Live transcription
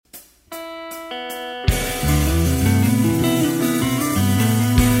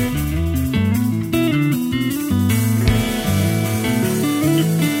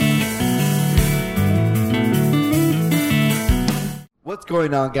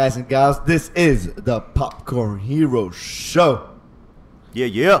going on, guys and gals? This is the Popcorn Hero Show.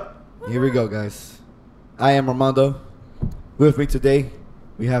 Yeah. Here we go, guys. I am Armando. With me today,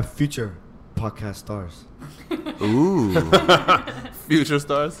 we have future podcast stars. Ooh. Future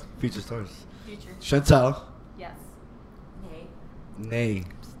stars? Future stars. Future. Chantal. Yes. Nay. Nay.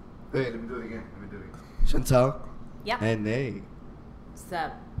 Wait, let me do it again. Chantal. Yep. And Nay.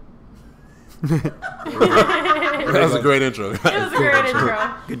 Sup. That was a great intro. It was a great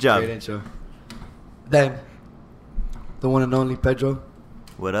intro. Good job. Great intro. Then, the one and only Pedro.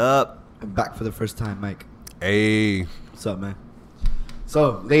 What up? And back for the first time, Mike. Hey. What's up, man?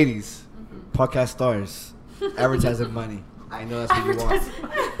 So, ladies, podcast stars, advertising money. I know that's what you want.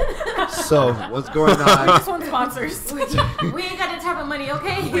 So, what's going We on? just want sponsors. we ain't got that type of money,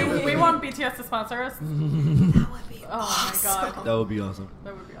 okay? we want BTS to sponsor us. Oh my god. That would be awesome.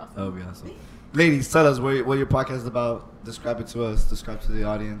 That would be awesome. That would be awesome. Ladies, tell us what your podcast is about. Describe it to us. Describe to the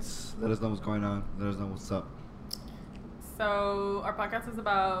audience. Let us know what's going on. Let us know what's up. So our podcast is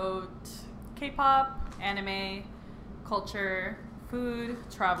about K-pop, anime, culture, food,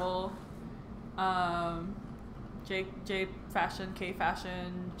 travel, J fashion, K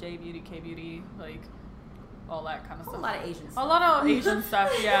fashion, J beauty, K beauty, like all that kind of stuff. A lot of Asian stuff. A lot of Asian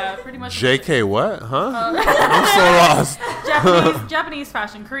stuff, yeah, pretty much. JK what? Huh? I'm so lost. Japanese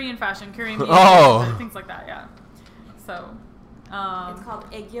fashion, Korean beauty, Oh. things like that, yeah. So, It's called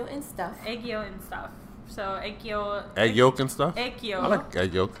Egyo and stuff. Eggyo and stuff. So Eggyo. Egg yolk and stuff? Eggyo. I like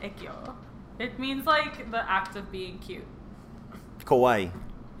egg yolk. Eggyo. It means like the act of being cute, Kawaii.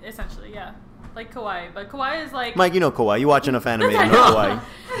 essentially, yeah. Like kawaii, but kawaii is like Mike, you know kawaii. You watch enough anime to know kawaii.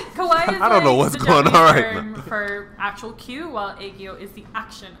 kawaii is I don't know like what's the going on Japanese right term now. for actual cute, while eggyo is the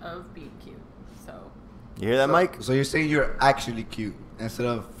action of being cute. So You hear that, Mike? So you're saying you're actually cute instead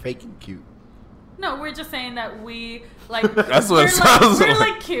of faking cute. no, we're just saying that we like. That's what we're it sounds We're like.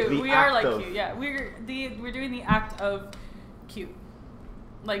 like cute. The We are act like of. cute. Yeah, we're doing the act of cute,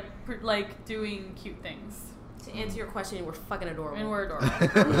 like doing cute things. To answer your question, we're fucking adorable. And we're adorable. I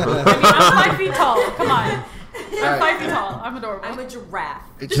mean, I'm 5 feet tall. Come on. I'm 5 feet tall. I'm adorable. I'm a giraffe.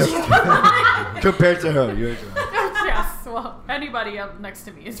 Compared to her, you're a girl. Yes. Well, anybody up next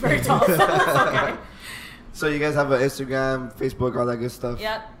to me is very tall, so it's okay. So you guys have an Instagram, Facebook, all that good stuff?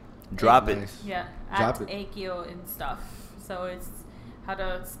 Yeah. Drop it. Nice. Yeah. Drop At it. Aegyo and stuff. So it's how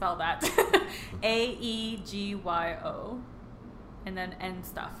to spell that. AEGYO. And then N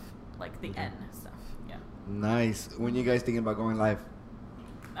stuff. Like the N stuff. Yeah. Nice. When you guys thinking about going live?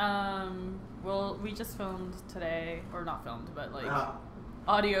 Well, we just filmed today, or not filmed, but like Ah.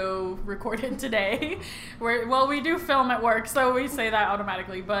 audio recorded today. We do film at work, so we say that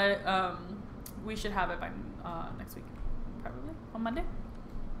automatically. But we should have it by next week, probably on Monday.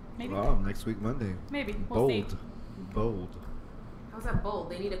 Maybe. Wow, next week, Monday. Maybe we'll see. Bold. How's that bold?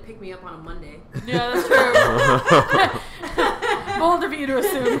 They need to pick me up on a Monday. Yeah, that's true. Bold of you to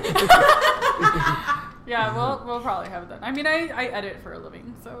assume. Yeah, we'll probably have it done. I mean, I edit for a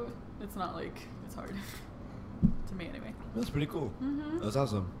living, so it's not like it's hard to me anyway. That's pretty cool. Mhm. That's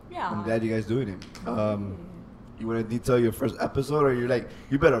awesome. Yeah. I'm glad you guys doing it. You want to detail your first episode, or you're like,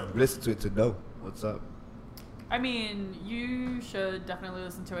 you better listen to it to know what's up? I mean, you should definitely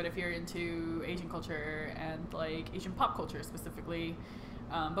listen to it if you're into Asian culture and like Asian pop culture specifically.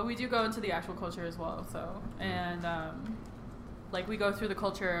 But we do go into the actual culture as well. So, and like we go through the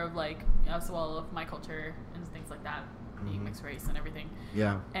culture of like as well of my culture and things like that, being mixed race and everything.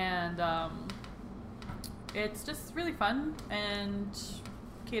 Yeah. And it's just really fun and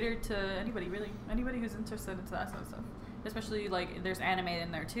catered to anybody who's interested into that sort of stuff. Especially like there's anime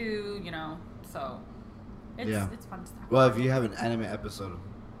in there too, you know. So. It's fun stuff. Well, if you have an anime episode,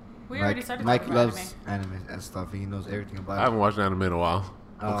 We already started Mike talking about loves anime and stuff. He knows everything about I it. haven't watched anime in a while.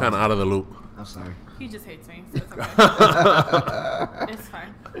 I'm Oh. kind of out of the loop. I'm sorry. He just hates me, so it's okay. It's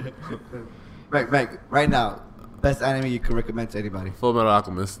fine. Mike, right now, best anime you could recommend to anybody? Full Metal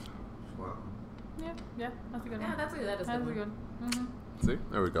Alchemist. Yeah, that's a good Yeah, one. that is That's a good. good. Mm-hmm. See?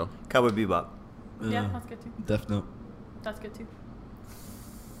 There we go. Cowboy Bebop. Yeah, that's good too. Death Note. That's good too.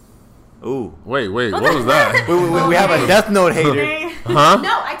 Ooh. Wait, what was that? We have a Death Note hater. Huh?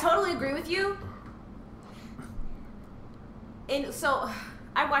 No, I totally agree with you. And so,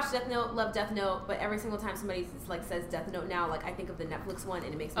 I watch Death Note, love Death Note, but every single time somebody like says Death Note now, like I think of the Netflix one,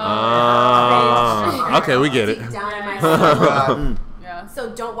 and it makes me. Okay, we get it. Deep down in my soul. Yeah.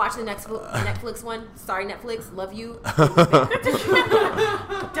 So don't watch the Netflix one. Sorry, Netflix. Love you.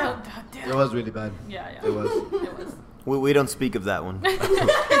 It was really bad. Yeah. It was. It was. We don't speak of that one.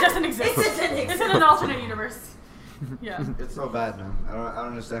 It doesn't exist. It's in an alternate universe. Yeah. It's so bad, man. I don't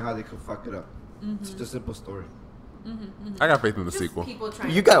understand how they could fuck it up. Mm-hmm. It's just a simple story. I got faith in the Just sequel. people trying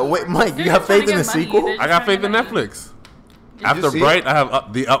You to got be wait, artsy. Mike. They're You got just trying faith to in the get money. sequel? They're I just got trying faith to in get money. Netflix. you After see it? Bright, I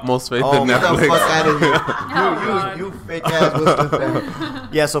have the utmost faith Oh, in get the Netflix. Fuck out of here. God. You fake ass Will Smith fan.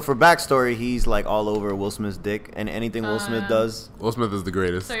 Yeah. So for backstory, he's like all over Will Smith's dick, and anything Will Smith does. Will Smith is the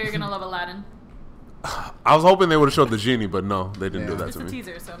greatest. So you're gonna love Aladdin. I was hoping they would have showed the genie, but no, they didn't Yeah. do that It's to a me.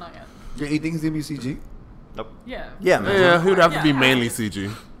 teaser, so not yet. You think it's gonna be CG? Nope. Yeah. Yeah, man. Yeah, he would have to be Yeah. mainly CG.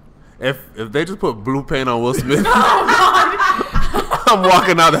 If they just put blue paint on Will Smith, I'm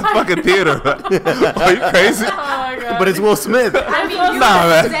walking out that fucking theater. Are you crazy? Oh my god. But it's Will Smith. I mean, you Nah,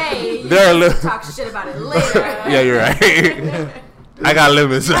 man. can say you They're can li- talk shit about it later. Yeah, you're right. I got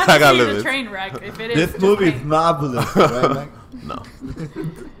limits. You have I to got see the limits. train wreck if it is. This just movie is paint. marvelous, right, Mike? No.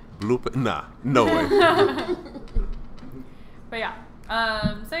 Blue paint? Nah, no way. But yeah.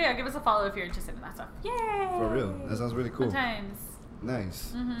 So yeah, give us a follow if you're interested in that stuff. Yay! For real, that sounds really cool. Good times.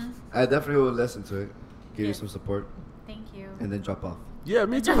 Nice. Mm-hmm. I definitely will listen to it, give you Yeah. some support, Thank you. and then drop off. Yeah,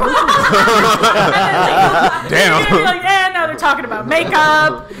 me too. You're gonna be Damn. like, yeah, now they're talking about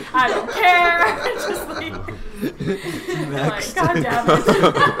makeup. I don't care. Just like, Next. God damn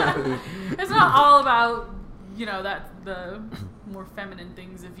it. It's not all about, that the more feminine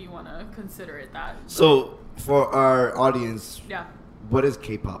things if you want to consider it that. So, for our audience, Yeah. what is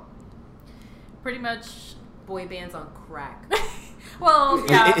K-pop? Pretty much. Boy bands on crack. Well,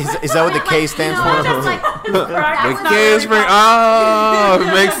 yeah. Is that what the K stands for? That's like Crack The is not kids really bring. pop. Oh,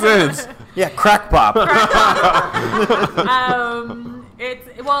 it makes sense. Yeah, crack pop.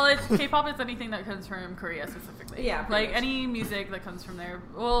 It's K-pop is anything that comes from Korea specifically. Yeah, pretty like much. any music that comes from there.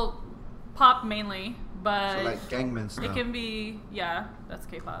 Well, pop mainly, but So, like Gangnam it Style. can be that's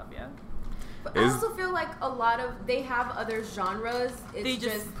K-pop. Yeah. But Is- I also feel like a lot of they have other genres. It's They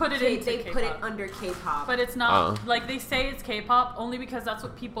just put it K- into They put it K-pop. under K-pop. But it's not like they say it's K-pop only because that's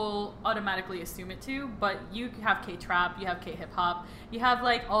what people automatically assume it to. But you have K-trap, you have K-hip-hop, you have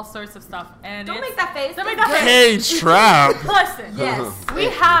like all sorts of stuff. And don't it's, make that face. Don't make It's that good. face. K-trap. Listen, Yes. we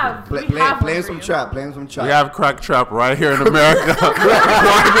have Play one him for some you. trap. Play him some trap. We have crack trap right here in America.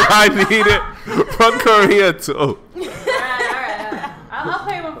 Why do I need it from Korea too? All right. I'll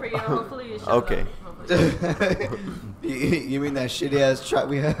play one for you. Hopefully, it shows Okay. up. Hopefully. You mean that shitty ass trap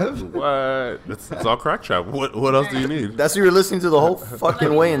we have? What? It's all crack trap. What else do you need? That's what you were listening to the whole Let fucking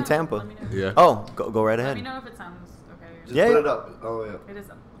me way know. in Tampa. Let me know. Yeah. Oh, go right Let me ahead. know if it sounds okay. Just Yeah. put it up. Oh yeah. It is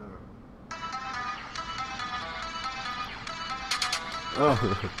up. Uh,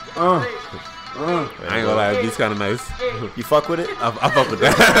 Wait, uh. I ain't gonna lie, the beat's kind of nice. wait. You fuck with it? I fuck with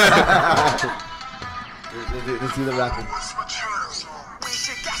that. Let's do the rapping.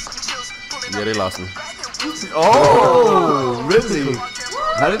 Yeah, they lost me. Oh, really?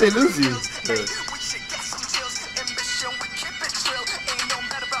 How did they lose you?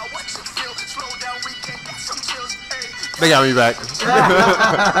 They got me back.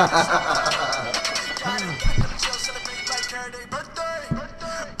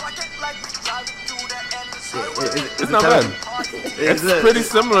 It's not bad. It's pretty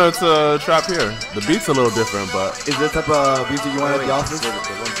similar to trap here. The beat's a little different, but Is this type of music you want at the office?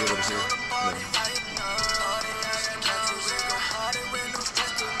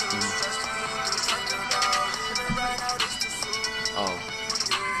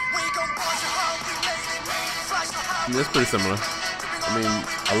 it's pretty similar. I mean,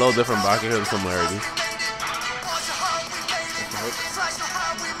 a little different, but I can hear the similarities.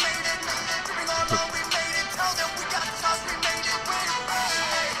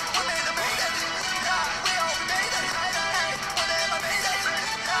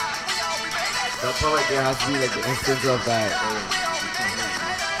 That part right there has to be like the instance of that.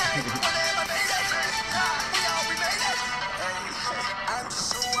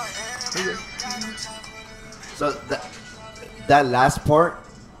 So that last part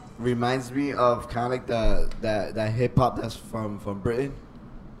reminds me of kind of like that hip hop that's from Britain.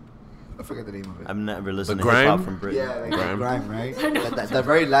 I forget the name of it. I've never listened The to hip hop grime? from Britain. Yeah, like Grime. grime, right? That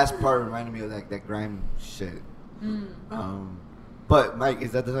very last part reminded me of that grime shit. But Mike,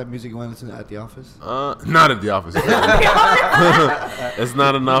 is that the type of music you want to listen to at the office? Not at the office. It's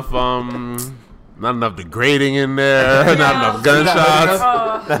not enough. Not enough degrading in there. Not enough gunshots.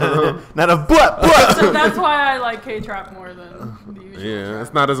 Not a So that's why I like K-trap more than the usual. Yeah, trap.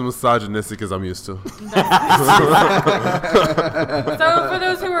 it's not as misogynistic as I'm used to. So for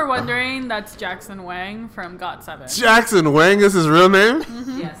those who were wondering, that's Jackson Wang from GOT7. Jackson Wang is his real name?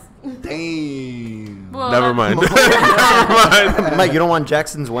 Yes. Damn. Well, Never that's- mind. Never mind. Mike, you don't want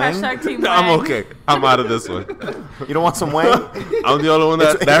Jackson's Wang? Hashtag Team No, Wang. I'm okay. I'm out of this one. You don't want some Wang? I'm the only one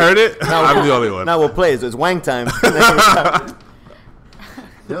that heard it. I'm the only one. Now we'll play. It's Wang time.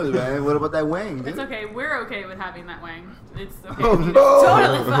 No, man. What about that wang? Dude? It's okay. We're okay with having that wang. It's okay. Oh no!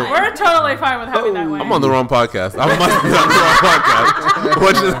 Totally fine. We're totally fine with having that wang. I'm on the wrong podcast. I must be on the wrong podcast.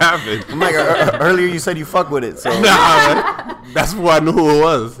 What just happened? I'm like, earlier you said you fuck with it, so. Nah, man. That's who I knew who it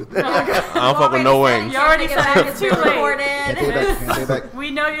was. I don't fuck with no wings. You already said it's too late. Can't take it back. Can't take it back.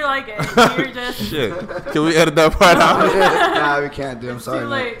 We know you like it. You're just Shit. Can we edit that part out? Nah, we can't, dude. I'm sorry, too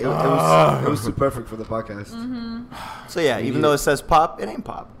man. late. It was too perfect for the podcast. So yeah, even though it says pop, it ain't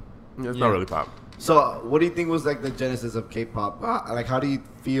pop. It's not really pop. So, what do you think was like the genesis of K-pop? Like, how do you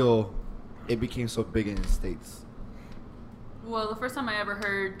feel it became so big in the States? Well, the first time I ever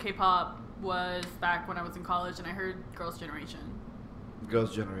heard K-pop was back when I was in college, and I heard Girls' Generation.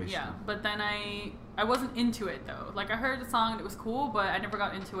 Girls' Generation. Yeah, but then I wasn't into it though. Like I heard the song and it was cool, but I never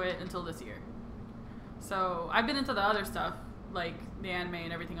got into it until this year. So I've been into the other stuff, like the anime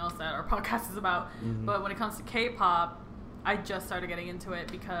and everything else that our podcast is about. Mm-hmm. But when it comes to K-pop, I just started getting into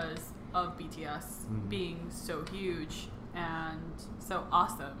it because of BTS Mm-hmm. being so huge and so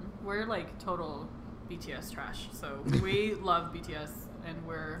awesome. We're like total BTS trash. So we love BTS and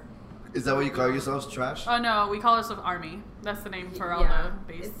we're... Is that what you call yourselves, trash? Oh no, we call ourselves ARMY. That's the name for all Yeah.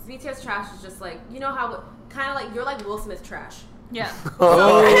 the base. It's BTS trash is just like, you know how kind of like you're like Will Smith trash. Yeah.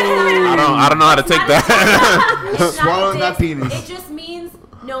 I don't know how to take that. It's not Swallowing a that diss. penis. It just means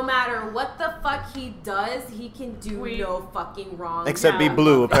no matter what the fuck he does, he can do We- no fucking wrong. Except Yeah. be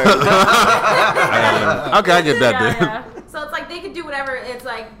blue, apparently. Okay, I get that, Yeah, dude. yeah. So it's like they can do whatever. It's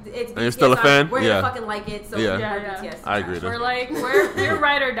like it's. And you're still a BTS, fan? We're Yeah. gonna fucking like it. So Yeah. we're Yeah, yeah. BTS. I agree. We're like we're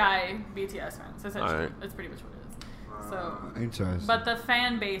ride or die BTS fans essentially. Alright. That's pretty much what it is. So, Interesting. but the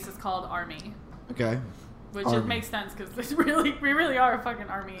fan base is called ARMY, Okay. which Army. it makes sense because we really are a fucking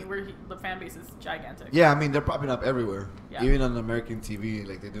army. The fan base is gigantic. Yeah, I mean, they're popping up everywhere. Yeah. Even on American TV,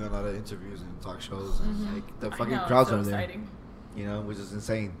 like, they're doing a lot of interviews and talk shows. And, like, the I fucking know, crowds it's so are there. exciting. You know, which is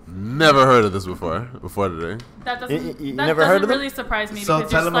insane. Never heard of this before today. That doesn't You that never doesn't heard of them? really surprise me So because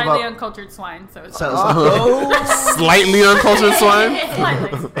tell you're them slightly about- uncultured swine. So it's So, Slightly uncultured swine?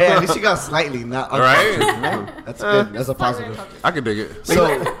 slightly. hey, at least you got slightly, not Right? uncultured. That's good. That's a Slightly positive. uncultured. I could dig it.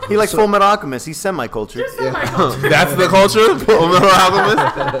 So, He likes Full Metal Alchemist. He's semi-cultured. Just my culture. That's the culture? Full Metal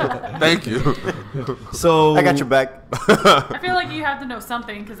Alchemist? Thank you. so I got your back. I feel like you have to know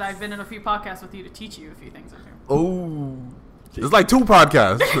something because I've been in a few podcasts with you to teach you a few things. Oh. It's like 2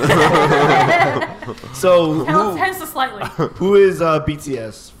 podcasts. So, Hence the slightly. who is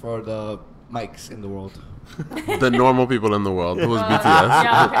BTS for the mics in the world? The normal people in the world. Who is BTS?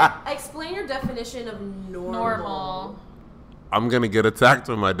 Yeah, Explain your definition of okay. normal. Normal. I'm going to get attacked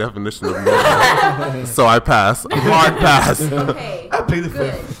with my definition of normal. So I pass. Hard pass. Okay. I plead the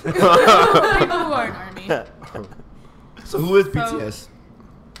Good. fifth. People who aren't army. So, who is BTS?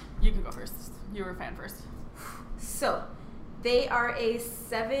 You can go first. You were a fan first. So, they are a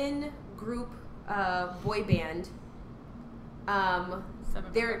 7-group boy band.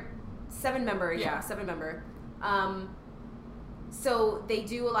 They're 7-member, Yeah. 7-member. So they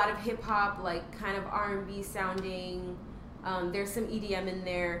do a lot of hip hop, like kind of R&B sounding. There's some EDM in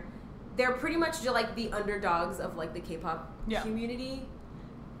there. They're pretty much just like the underdogs of like the K-pop Yeah. community.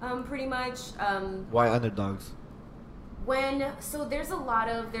 Pretty much. Why underdogs? There's a lot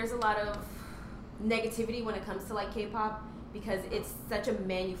of negativity when it comes to like K-pop because it's such a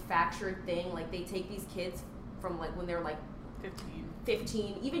manufactured thing. Like they take these kids from like when they're like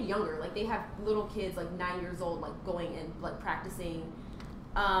 15, even younger. Like they have little kids like 9 years old, like going and like practicing,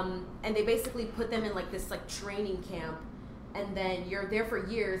 and they basically put them in like this like training camp, and then you're there for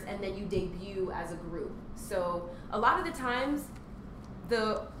years, and then you debut as a group. So a lot of the times,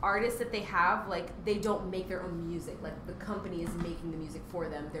 the artists that they have, like they don't make their own music. Like the company is making the music for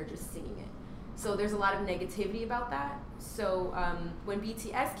them. They're just singing it. So there's a lot of negativity about that. So when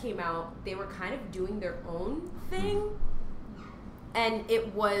BTS came out, they were kind of doing their own thing. And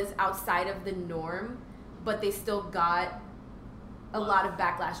it was outside of the norm, but they still got a lot of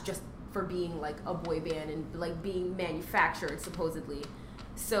backlash just for being like a boy band and like being manufactured supposedly.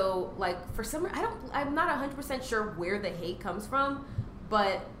 So like for some, I'm not 100% sure where the hate comes from,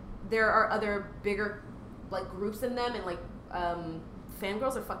 but there are other bigger like groups than them, and like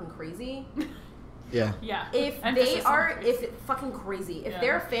fangirls are fucking crazy. Yeah. Yeah. If Emphasis they on are, crazy. if fucking crazy, if Yeah.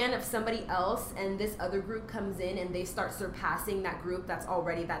 they're a fan of somebody else and this other group comes in and they start surpassing that group that's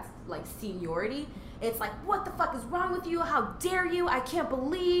like seniority, it's like, what the fuck is wrong with you? How dare you? I can't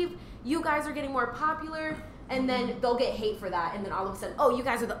believe you guys are getting more popular. And then they'll get hate for that. And then all of a sudden, oh, you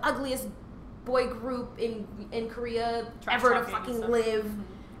guys are the ugliest boy group in Korea Trash ever to talking and fucking stuff. live. Mhm.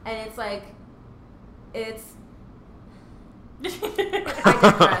 And it's like, I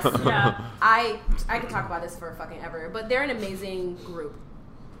digress. Yeah. I could talk about this for fucking ever, but they're an amazing group.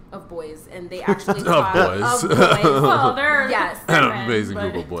 of boys, and they actually Of talk boys. of boys. Well, they're Yes. they're An men, amazing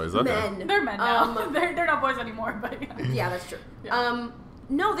but- group of boys. Okay. Men. They're men now. They're not boys anymore, but yeah. Yeah, that's true. Yeah.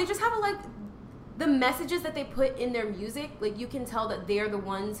 No, they just have the messages that they put in their music. Like you can tell that they're the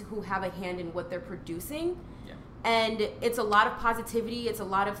ones who have a hand in what they're producing, Yeah. and it's a lot of positivity. It's a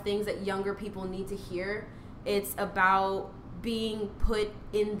lot of things that younger people need to hear. It's about being put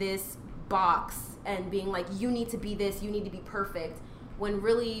in this box and being like, you need to be this, you need to be perfect, when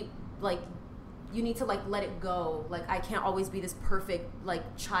really like you need to like let it go. Like I can't always be this perfect like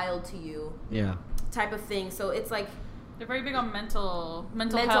child to you Yeah. type of thing. So it's like They're very big on mental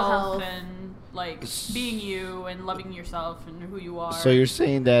Mental health health. and like being you and loving yourself and who you are. So you're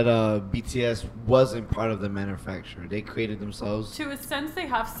saying that BTS wasn't part of the manufacturer; they created themselves. To a sense, they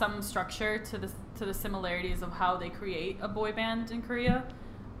have some structure to the similarities of how they create a boy band in Korea,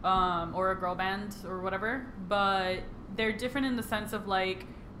 or a girl band or whatever. But they're different in the sense of like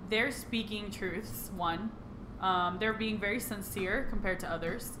they're speaking truths. One, they're being very sincere compared to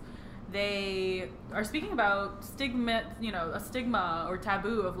others. They are speaking about a stigma or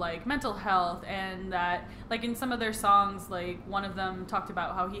taboo of like mental health, and that like in some of their songs, like one of them talked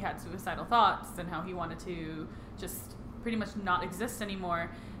about how he had suicidal thoughts and how he wanted to just pretty much not exist anymore.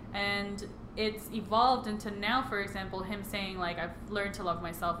 And it's evolved into now, for example, him saying like, I've learned to love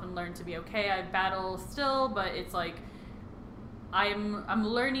myself and learned to be okay. I battle still, but it's like I'm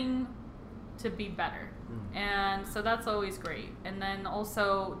learning to be better. And so that's always great. And then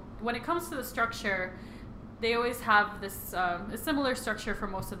also when it comes to the structure, they always have this a similar structure for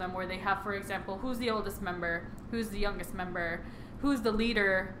most of them, where they have, for example, who's the oldest member, who's the youngest member, who's the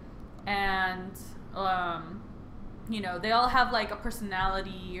leader, and they all have like a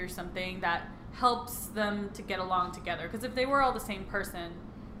personality or something that helps them to get along together. Because if they were all the same person,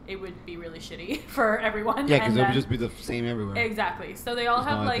 it would be really shitty for everyone. Yeah, because And it would then- just be the same everywhere. Exactly. So they all There's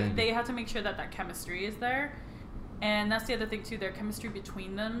have no like identity. they have to make sure that chemistry is there, and that's the other thing too. Their chemistry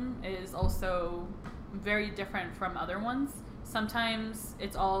between them is also very different from other ones. Sometimes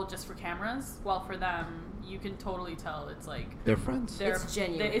it's all just for cameras, while for them you can totally tell it's like They're friends. It's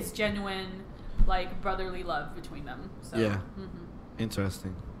genuine. It's genuine, like brotherly love between them. So, Yeah. mhm.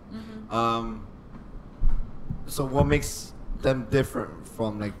 Interesting. Mhm. So what makes them different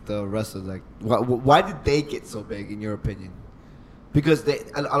from like the rest of like why did they get so big in your opinion? Because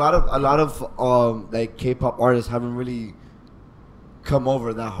a lot of like K-pop artists haven't really come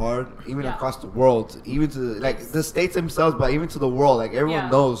over that hard, even Yeah. across the world, even to like the states themselves, but even to the world. Like everyone Yeah.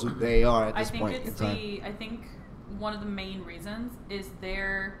 knows who they are at I this think point in it's time. I think one of the main reasons is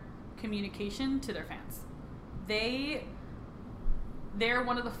their communication to their fans. They're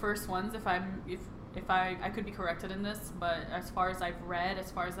one of the first ones. If I could be corrected in this, but as far as I've read,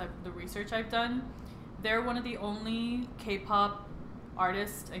 the research I've done, they're one of the only K-pop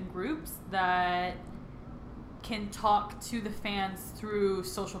artists and groups that can talk to the fans through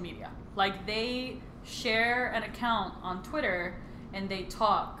social media. Like they share an account on Twitter and they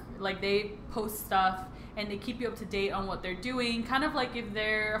talk, like they post stuff and they keep you up to date on what they're doing, kind of like if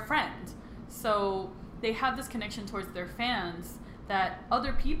they're a friend. So they have this connection towards their fans that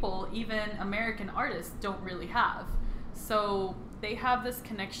other people, even American artists, don't really have. So they have this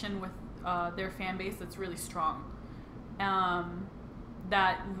connection with their fan base that's really strong.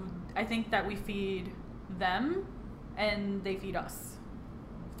 That I think that we feed them and they feed us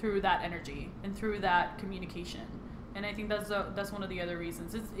through that energy and through that communication. And I think that's one of the other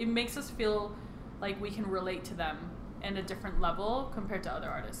reasons. It makes us feel like we can relate to them in a different level compared to other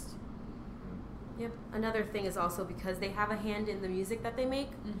artists. Yep. Another thing is also because they have a hand in the music that they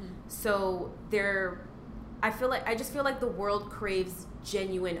make. Mm-hmm. So I just feel like the world craves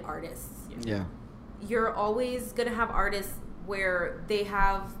genuine artists. Yeah. You're always gonna have artists where they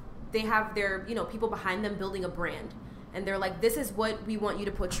have their people behind them building a brand, and they're like, this is what we want you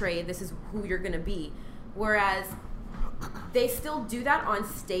to portray, this is who you're gonna be. Whereas they still do that on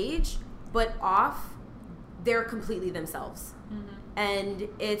stage, but off they're completely themselves. Mm-hmm. And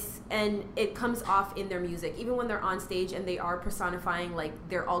it comes off in their music. Even when they're on stage and they are personifying like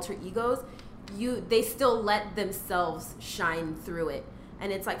their alter egos, they still let themselves shine through it.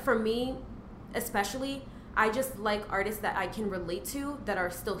 And it's like, for me especially, I just like artists that I can relate to, that are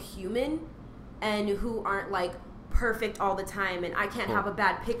still human and who aren't like perfect all the time, and I can't have a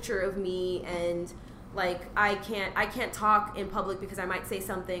bad picture of me, and like I can't talk in public because I might say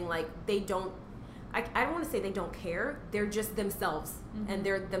something like I don't want to say they don't care. They're just themselves, and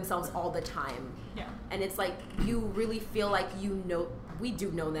they're themselves all the time. Yeah. And it's like you really feel like we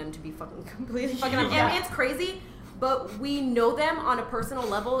do know them to be fucking completely fucking up. Yeah. I mean, it's crazy, but we know them on a personal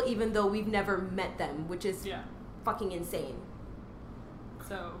level, even though we've never met them, which is Yeah. fucking insane.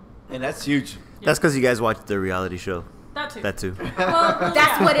 So And that's huge. That's because you guys watch the reality show. That too. That too. Well,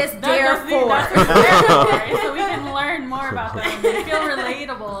 That's what it's there for. That's what it's there for. So we can learn more about them and feel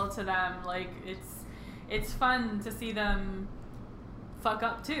relatable to them. Like it's fun to see them fuck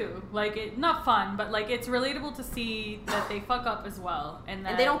up too. Like not fun, but like it's relatable to see that they fuck up as well, and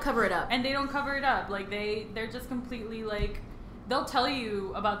they don't cover it up. And they don't cover it up. Like they're just completely like they'll tell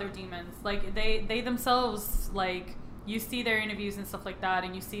you about their demons. Like they themselves, like you see their interviews and stuff like that,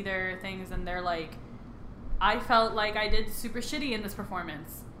 and you see their things, and they're like, I felt like I did super shitty in this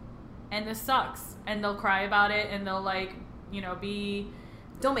performance, and this sucks. And they'll cry about it, and they'll like, be.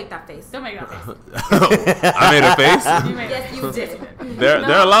 Don't make that face. Don't make that face. I made a face. You made Yes, you did.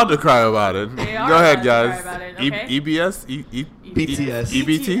 They're allowed to cry about it. They are Go ahead, allowed to guys. cry about it, okay? EBS, BTS.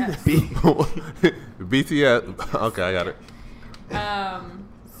 EBT, BTS. Okay, I got it.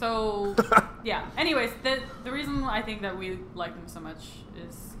 So yeah. Anyways, the reason I think that we like them so much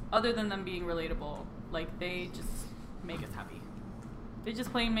is, other than them being relatable, like they just make us happy. They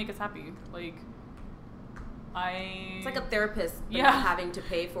just plain make us happy. Like It's like a therapist, but Yeah. not having to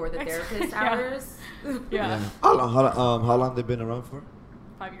pay for the therapist Yeah. hours. yeah. How long they been around for?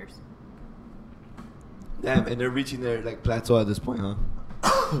 5 years. Damn, and they're reaching their like plateau at this point, huh?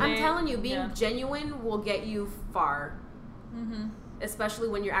 I'm telling you, being Yeah. genuine will get you far. Mm-hmm. Especially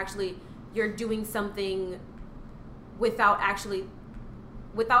when you're doing something without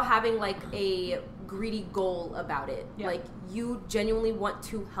having like a greedy goal about it. Yeah. Like you genuinely want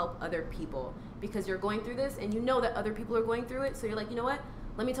to help other people because you're going through this and you know that other people are going through it. So you're like, you know what?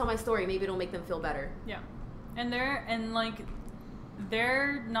 Let me tell my story. Maybe it'll make them feel better. Yeah. And they're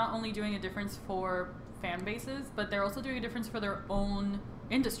not only doing a difference for fan bases, but they're also doing a difference for their own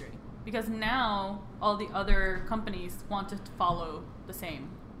industry. Because now all the other companies want to follow the same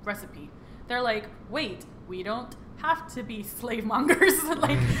recipe. They're like, wait, we don't have to be slave mongers.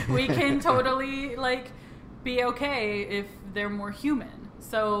 Like, we can totally like be okay if they're more human.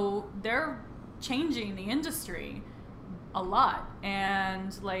 So they're changing the industry a lot,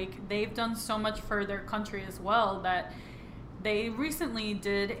 and like they've done so much for their country as well that they recently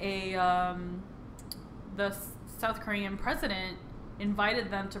did the South Korean president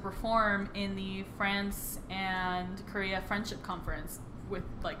invited them to perform in the France and Korea Friendship Conference with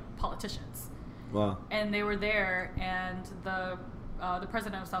like politicians. Wow. And they were there, and the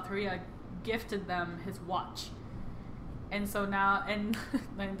president of South Korea gifted them his watch. And so now, and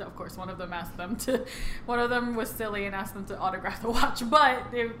of course, one of them was silly and asked them to autograph the watch,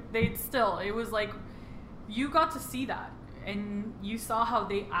 but they still, it was like, you got to see that, and you saw how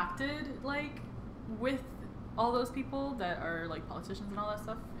they acted, like, with all those people that are, like, politicians and all that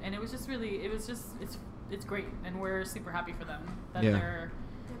stuff, and it was just, it's great, and we're super happy for them, that they're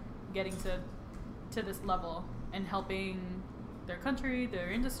getting to this level, and helping their country,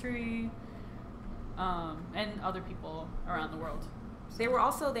 their industry, and other people around the world. They were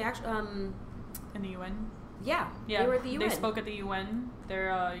also, they actually, In the UN? yeah, Yeah. they were at the UN. They spoke at the UN.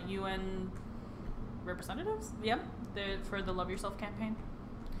 They're UN representatives? Yeah. For the Love Yourself campaign.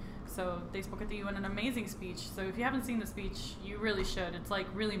 So they spoke at the UN, an amazing speech. So if you haven't seen the speech, you really should. It's like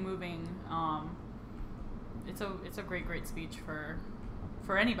really moving. It's a great speech for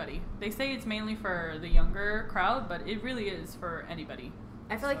anybody. They say it's mainly for the younger crowd, but it really is for anybody.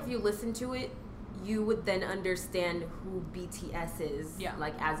 I feel like if you listen to it, you would then understand who BTS is,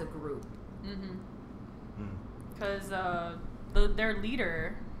 like, as a group. Mm-hmm. Because their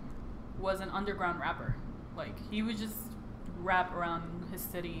leader was an underground rapper. Like, he would just rap around his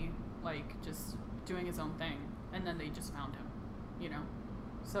city, like, just doing his own thing. And then they just found him, you know?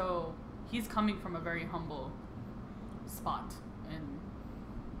 So he's coming from a very humble spot. And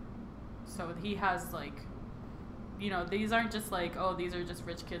so he has, like, you know, these aren't just like, oh, these are just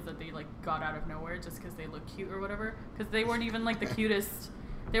rich kids that they like got out of nowhere just because they look cute or whatever. Because they weren't even like the cutest.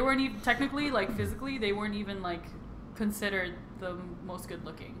 They weren't even technically, like physically, they weren't even like considered the most good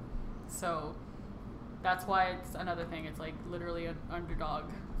looking. So that's why it's another thing. It's like literally an underdog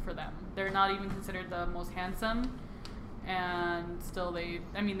for them. They're not even considered the most handsome. And still they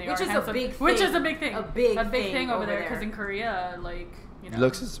are handsome. Which is a big thing. A big thing over there. there. Because in Korea, like, you know.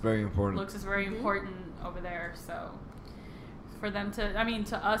 Looks is very important. Looks is very important over there, so for them to, I mean,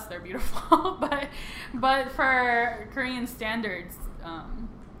 to us they're beautiful, but for Korean standards,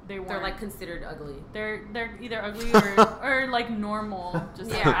 they're like considered ugly. They're either ugly or like normal, just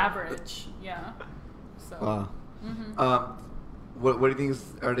like average, yeah. So. Wow. Mm-hmm. What do you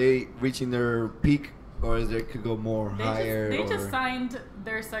think are they reaching their peak, or is there could go more higher? They just signed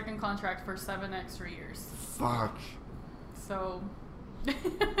their second contract for 7 extra years. Fuck. So.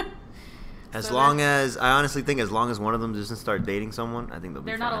 As So long as I honestly think, as long as one of them doesn't start dating someone, I think they'll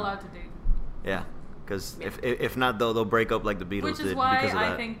be they're fine. not allowed to date. Yeah, because if not, they'll break up like the Beatles Which is did why because of I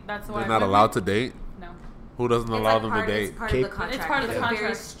that. think that's why They're not when allowed we- to date. No. Who doesn't It's allow like them to date? It's part of the contract. It's part of the Very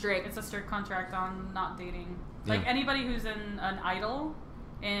contract. strict. It's a strict contract on not dating. Like Yeah. anybody who's in an idol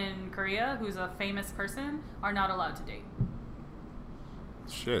in Korea, who's a famous person, are not allowed to date.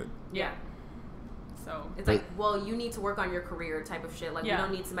 Shit. Yeah. So It's like, well, you need to work on your career type of shit. Like, Yeah. we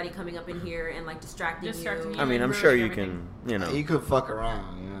don't need somebody coming up in here and like distracting Distracting you. you. I mean, I'm ruining sure you everything. can, you know. You could fuck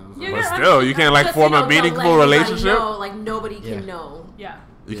around, you know. You But Yeah, still, I- you can't like Just, form you a know, don't let meaningful anybody relationship. know, like nobody Yeah. can know. yeah.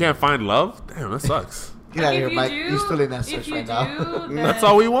 You can't find love. Damn, that sucks. Get out of If here, you Mike. do- You're still in that if search you right do, now. then- That's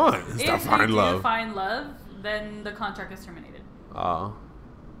all we want. Is to If find you love. do find love, then the contract is terminated.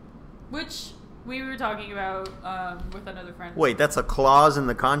 Which we were talking about with another friend. Wait, that's a clause in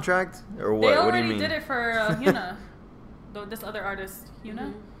the contract, or what? They What do already you mean? did it for Hyuna. This other artist,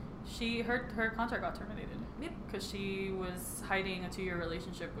 Hyuna. Mhm. Her contract got terminated. Yep. Because she was hiding a 2-year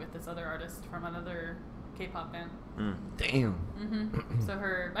relationship with this other artist from another K-pop band. Mm. Damn. So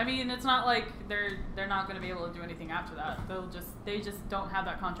I mean, it's not like they're not going to be able to do anything after that. They just don't have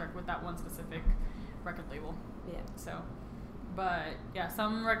that contract with that one specific record label. Yeah. So, but yeah,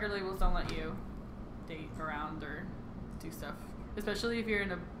 some record labels don't let you date around or do stuff, especially if you're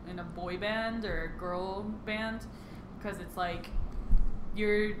in a boy band or a girl band, because it's like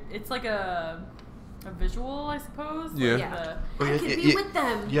it's like a visual, I suppose. Yeah. Like Yeah. Well, I you- could be you- with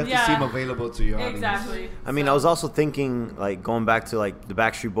them. You have Yeah. to seem available to your audience. Exactly. I mean, So- I was also thinking, like, going back to, like, the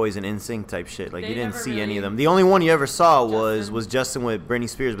Backstreet Boys and NSYNC type shit. Like, They you didn't never see any really- of them. The only one you ever saw Justin. was Justin with Britney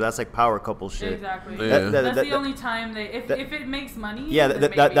Spears, but that's, like, power couple shit. Exactly. Yeah. That's That- the only time if it makes money. Yeah, then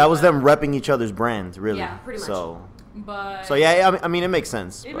that maybe, was but- them repping each other's brand, really. Yeah, pretty much. But So yeah, I mean, it makes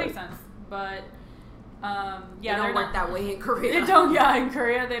sense. it but- makes sense. But Yeah, yeah, they they're don't work not. that way in Korea. They don't. Yeah, in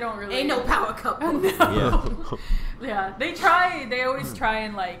Korea they don't really. Ain't no power couple. No. Yeah. Yeah, they try. They always try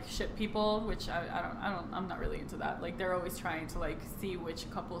and like ship people, which I'm not really into that. Like they're always trying to like see which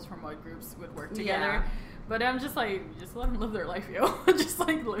couples from what groups would work together. Yeah. But I'm just like, just let them live their life, yo. just let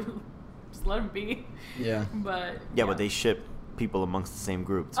them be. Yeah. But Yeah, but they ship people amongst the same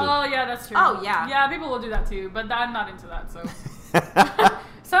group too. Oh yeah, that's true. Oh, yeah. Yeah, people will do that too, but I'm not into that. So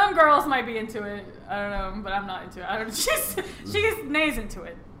some girls might be into it. I don't know, but I'm not into it. I don't. She's Nay's into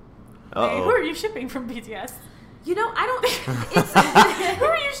it. Hey, who Uh-oh. are you shipping from BTS? You know, I don't. It's, Who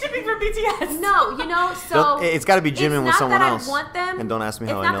are you shipping from BTS? no, you know, so It's got to be Jimin it's with not someone that else. I want them. And don't ask me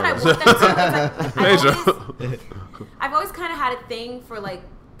it's how I not know that this. I want them to. It's like, Asia. I've always kind of had a thing for like,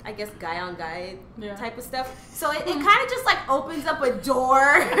 I guess, guy on guy Yeah. type of stuff. So it kind of just like opens up a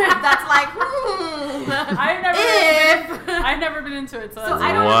door that's like, I've never been into it, so, So that's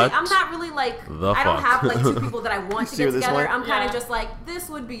I don't. What Really, I'm not really like. the I don't fuck? have like two people that I want to See get where this together. went? I'm kind Yeah. of just like, this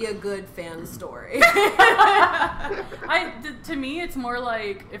would be a good fan story. To me, it's more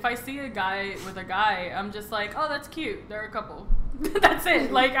like if I see a guy with a guy, I'm just like, oh, that's cute. They're a couple. That's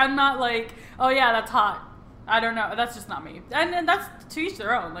it. Like I'm not like, oh yeah, that's hot. I don't know. That's just not me. And that's to each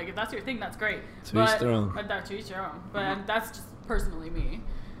their own. Like if that's your thing, that's great. To each their own. But to each their own. But that's just personally me.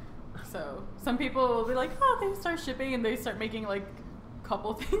 So some people will be like, oh, they start shipping and they start making like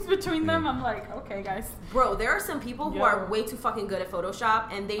couple things between them. I'm like, okay, guys. Bro, there are some people who Yo. are way too fucking good at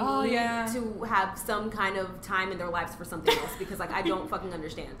Photoshop, and they Oh, need yeah. to have some kind of time in their lives for something else because, like, I don't fucking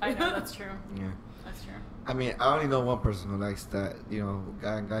understand. I know that's true. Yeah. That's true. I mean, I only know one person who likes that, you know,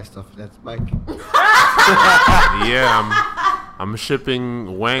 guy and guy stuff. That's Mike. Yeah, I'm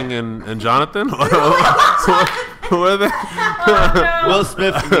shipping Wang and Jonathan. Who are they? Oh, no. Will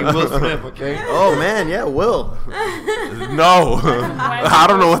Smith, you mean Will Smith, okay? Oh man, yeah, Will. No, I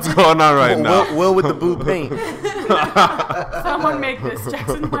don't know what's going on right now. Will with the boo paint. Someone make this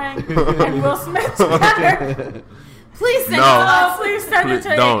Jackson Wang and Will Smith together. Please send No. it to Oh, us. please send it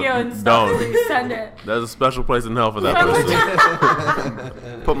to Don't. Ikeo and stuff. Don't. Please send it. There's a special place in hell for that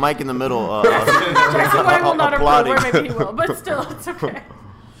person. Put Mike in the middle. Jackson Wang will not approve, applauding. or maybe he will, but still, it's okay.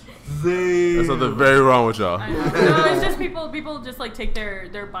 There's something very wrong with y'all. I know. No, it's just people just like take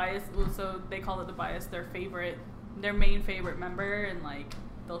their bias, so they call it the bias, their main favorite member, and like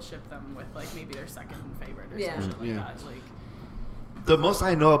they'll ship them with like maybe their second favorite or Yeah. some shit like Yeah. that. Like, The most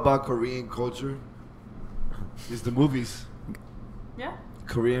I know about Korean culture is the movies. yeah.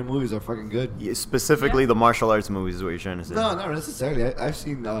 Korean movies are fucking good. Yeah, specifically, Yeah. the martial arts movies is what you're trying to say. No, not necessarily. I've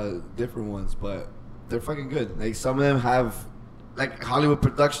seen different ones, but they're fucking good. Like some of them have like Hollywood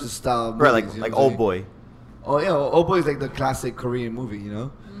production style. Right, movies, you know like what I'm Old saying? Boy. Oh yeah, Old Boy is like the classic Korean movie, you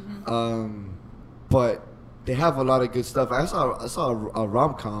know. But they have a lot of good stuff. I saw a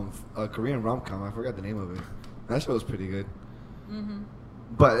rom com, a Korean rom com. I forgot the name of it. That show was pretty good.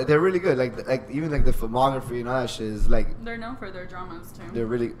 but they're really good. Like even like the filmography and all that shit is like They're known for their dramas too. they're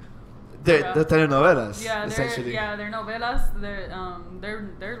really they're telenovelas. Yeah, essentially. they're novelas.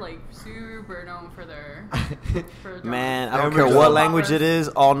 They're like super known for their dramas. Man, I Yeah, don't we're care just- what language it is.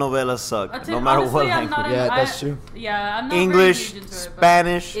 All novellas suck. No matter what Honestly, I'm not language. a- Yeah, that's I- true. Yeah, I'm not English, very huge into it, but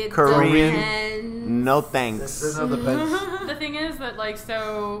Spanish, It Korean. depends. No thanks. There's no depends. the thing is that like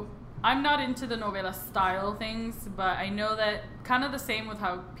so I'm not into the novela style things, but I know that kind of the same with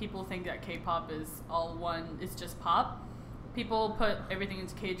how people think that K-pop is all one, it's just pop. People put everything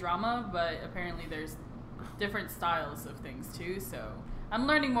into K-drama, but apparently there's different styles of things too, so I'm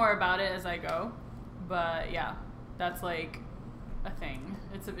learning more about it as I go. But yeah, that's like a thing.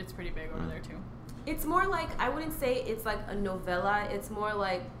 It's pretty big over there too. It's more like, I wouldn't say it's like a novella. It's more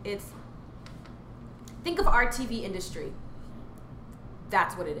like think of our TV industry.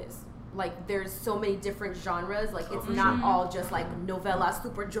 That's what it is. Like there's so many different genres. Like it's not all just like novella,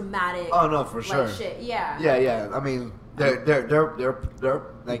 super dramatic. Oh no, for sure. Like shit. Yeah. Yeah. I mean, they're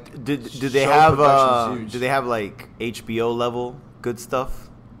like. Do they show have production's huge. do they have like HBO level good stuff?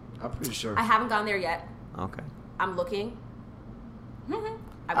 I'm pretty sure. I haven't gone there yet. Okay. I'm looking.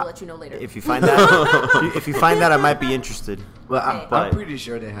 I will let you know later. If you find that, if you find that, I might be interested. Well, Okay. I'm But- pretty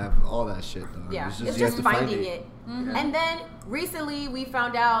sure they have all that shit though. Yeah, it's you have just to find finding it. And then recently we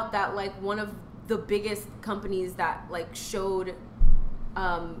found out that like one of the biggest companies that like showed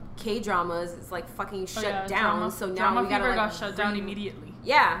K-dramas is like fucking shut down. So now Drama we gotta Fever like got shut down immediately.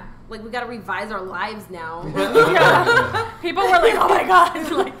 Yeah, like we gotta revise our lives now. Yeah. People were like, "Oh my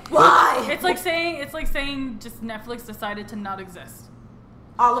god!" Like, Why? It's like saying just Netflix decided to not exist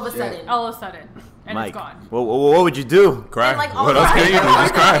All of a sudden. all of a sudden, and Mike, it's gone. what would you do? Cry. And like all What else can you do?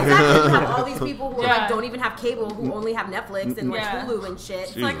 Just cry. Exactly. You have all these people who Yeah. like don't even have cable, who only have Netflix and like Yeah. Hulu and shit.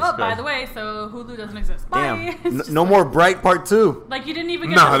 It's like, Jesus oh, by Christ. the way, so Hulu doesn't exist. Bye. Damn. It's just No like- more Bright Part 2. Like you didn't even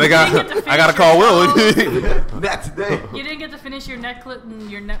get. No, to, they you didn't got. get to I gotta finish call your Will. shows. Not today. You didn't get to finish your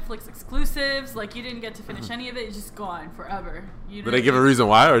Netflix exclusives. Like you didn't get to finish any of it. It's just gone forever. You Did they give a reason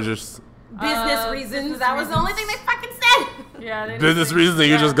why, or just Business reasons. business That was the only thing they fucking said. Yeah. They business didn't- reasons that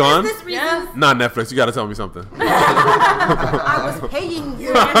you're yeah. just gone? Business Yeah. reasons. Not Netflix. You gotta tell me something. I was paying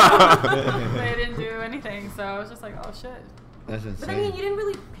you. They didn't do anything, so I was just like, oh shit. That's But I insane. mean, you didn't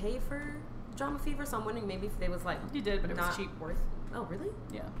really pay for Drama Fever, so I'm wondering maybe if they was like You did, but it was not cheap. worth. Oh, really?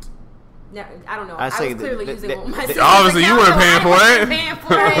 Yeah. No, I don't know. I I say was clearly they- using they- one of my they- sister's Obviously, you accounts, weren't so paying I for wasn't it. Paying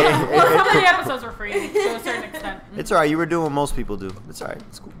for it. Well, some of the episodes were free to a certain extent. It's alright. You were doing what most people do. It's alright.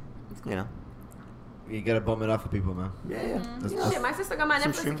 It's cool. You know. You gotta bum it off for people, man. Yeah. That's, Shit, my sister got my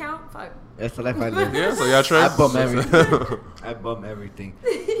Some Netflix stream. account. Fuck. that's the life I live. Yeah. So y'all try. I bum everything. I bum everything.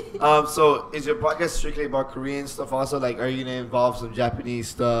 So is your podcast strictly about Korean stuff? Also, like, are you gonna involve some Japanese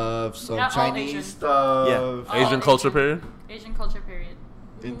stuff, some Yeah, all Chinese Asian. stuff? Yeah. Asian culture period. Asian culture period.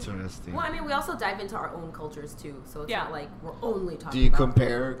 Interesting. Well, I mean, we also dive into our own cultures too, so it's Yeah. not like we're only talking. Do you about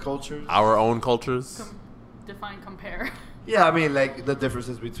compare cultures? Our own cultures. Define compare. Yeah, I mean, like the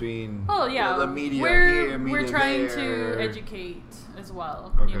differences between. Oh yeah, the media we're here, media we're trying there. to educate as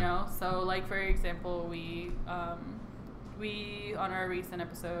well. Okay. You know, so like for example, we on our recent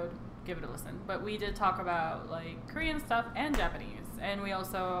episode, give it a listen, but we did talk about like Korean stuff and Japanese, and we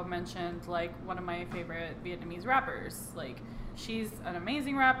also mentioned like one of my favorite Vietnamese rappers. Like she's an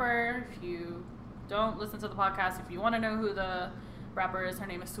amazing rapper. If you don't listen to the podcast, if you want to know who the rapper is, her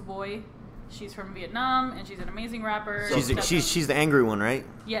name is Suboy. She's from Vietnam, and she's an amazing rapper. She's the angry one, right?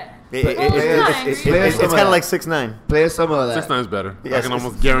 Yeah. It's kind of like 6ix9ine. Play some of that. 6ix9ine's better. I Yes, can it's-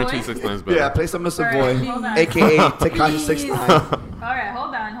 almost guarantee Boy? 6ix9ine's better. Yeah, play some of Alright, Savoy, hold on. aka Tekashi 69. All right,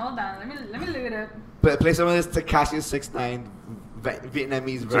 hold on. Let me look it up. Play some of this Tekashi 69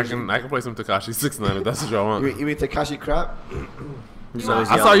 Vietnamese I version. can play some Tekashi 6ix9ine if that's what y'all want. You mean Tekashi crap? I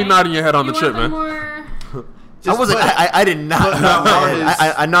saw you nodding your head on the trip, man. I wasn't. I did not. put the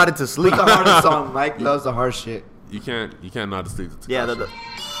hardest- I nodded to sleep. Put the hardest song. Mike loves the hard shit. You can't nod to sleep to Tekashi. Yeah.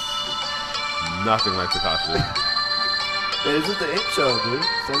 Nothing like Tekashi. But this is the intro, dude.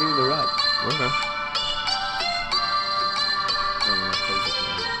 It's not even the rap. Okay.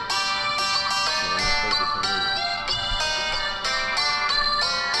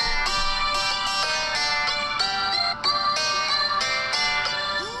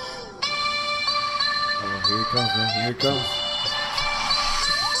 Oh, here it comes, man. Here it comes.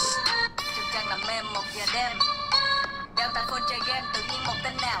 Trực trang nằm êm 1 giờ đêm. Đeo tai phone chơi game tự nhiên một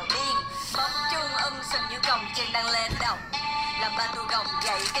tên nào điên bấm chuông sừng như còng chàng đang lên đầu. Làm ba tôi gồng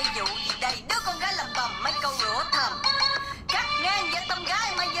dậy cái vụ gì đây? Đứa con gái lầm bầm mấy câu rủa thầm. Cắt ngang với tầm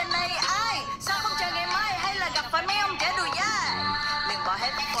gái mà giờ này ai? Sao không chờ ngày mai hay là gặp phải mấy ông trẻ đùi dai? Liền bỏ hết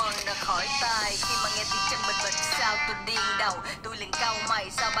iPhone ra khỏi tai. Khi mà nghe tiếng chân bịch bịch sao tôi điên đầu. Tôi liền cau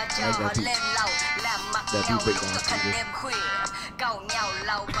mày sao ba cho họ lên lầu. Làm mặt nhau lúc cực hình đêm khuya. Cầu nhau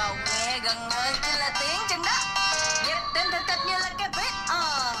lầu bầu nghe gần hơn chỉ là tiếng chân đó. Nhịp tim thình thịch như là cái beat.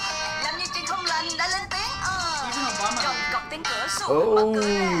 Làm như chuyện không lành đã lên tiếng. Trong cổng tiếng cửa xuống mở cửa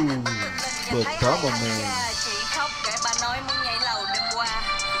ra. Tôi thấy hai anh cha chị khóc kể bà nói muốn nhảy lầu đêm qua.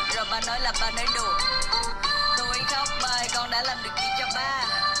 Rồi bà nói là bà nói đùa. Tôi khóc bài con đã làm được gì cho ba.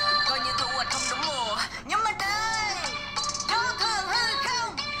 Coi như thu hoạch không đúng mùa. Nhưng mà đây vô thường hư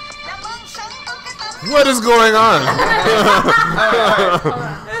không. Làm ơn sống có cái tâm. What is going on?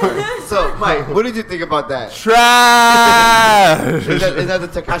 So, Mike, what did you think about that? Trash. Is that the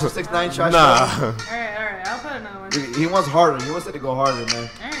Tekashi 6ix9ine trash? Nah. Alright, I'll put another one. He wants harder. He wants it to go harder, man.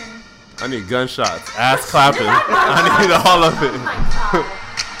 Alright. I need gunshots, ass clapping. I need all of it. Oh my god.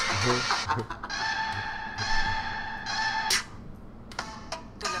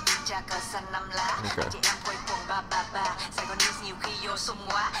 Tôi là viên cha cờ xanh năm lá. Chị em quay cuồng ba ba ba. Sài Gòn News nhiều khi vô sung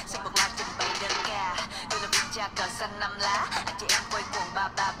quá. Xin một like trình bày đơn ca. Tôi là viên cha cờ xanh năm lá. Chị em quay cuồng ba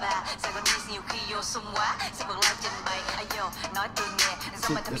ba ba. Sài Gòn News nhiều khi vô sung quá. Xin một like trình bày. Ayo nói tôi nghe.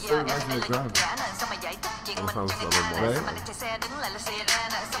 Sao mà bây giờ em lại là nhục nhã nè. Sao mà giải thích chuyện mình cho người ta nè. Sao mà để chạy xe đứng lại là xe ra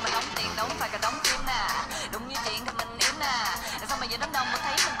nè. Sao mà đóng tiền đóng phải cả đóng phim nè. Đúng như chuyện thì mình yếu nè. Sao mà giờ đám đông mà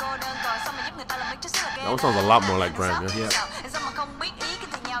thấy mình cô đơn rồi. Sao mà giúp người ta làm mấy chút xíu là ghê. That one sounds a lot more like Graham, yeah. Sao mà không biết ý cái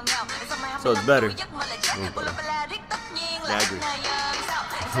thì nhào nhào. Sao mà So it's better. Yeah, I agree.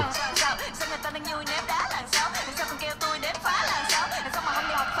 Sao người ta đang vui ném đá làng sao? Sao còn kêu tôi đến phá làng sao? Sao mà không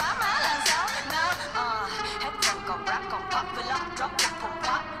đi học phá má làng sao? Hết rap còn rap còn pop vlog drop một phùng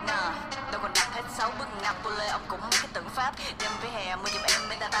pop. Đâu còn đọc hết 6 bước Napoli ông cũng mấy cái tượng Pháp. Đêm với hè mua giùm em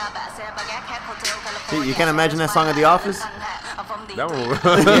mấy data bạ xe ba gác hát hotel California. You can't imagine that song at the office? That one.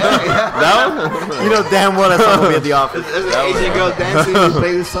 That one? You know damn well that song will be at the office. There's an Asian girl dancing. You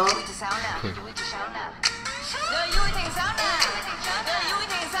play this song.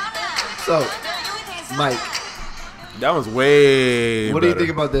 So, Mike, That one's way what do you better.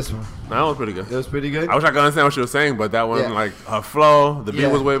 think about this one? That one's pretty good. It was pretty good. I wish I could understand what she was saying, but that one, Yeah. like, her flow, the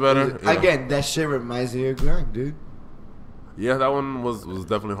beat was way better. Yeah. Again, that shit reminds me of Grime, dude. Yeah, that one was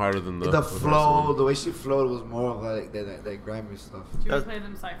definitely harder than the The rest of flow, them. the way she flowed was more of like that grimy stuff. Do you want That's- to play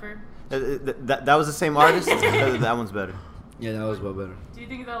them Cypher? That was the same artist? That one's better. Yeah, that was well better. Do you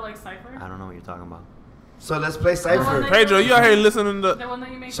think they'll like Cypher? I don't know what you're talking about. So let's play Cypher. Pedro, you out here listening to... The one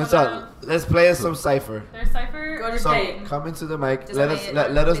that you make Shut fun up. of? Let's play us some Cypher. There's Cypher. Go to So Date. come into the mic. Just Let play us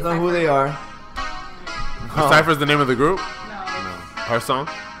it. let us Play know who Cypher. they are. Cypher's the name of the group? No. Her song?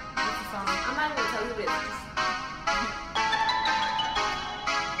 What's the song? I'm not gonna tell you who it is.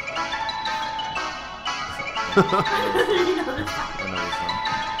 I know this song.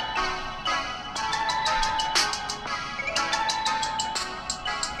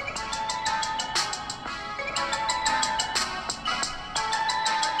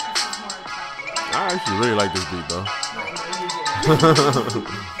 I actually really like this beat, though.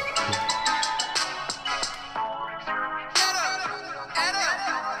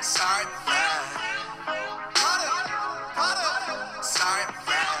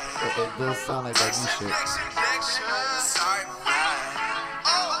 It does sound like that new shit.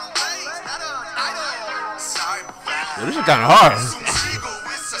 Yeah, this shit kind of hard.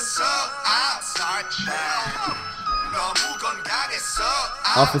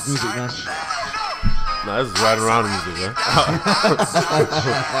 Office music, man. Nah, this is right around the music, man.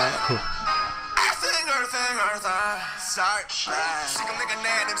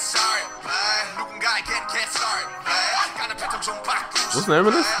 What's the name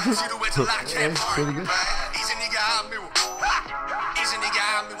of this? Yeah, it's pretty good.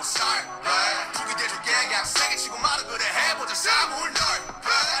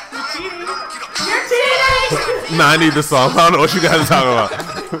 Nah, I need this song. I don't know what you guys are talking about.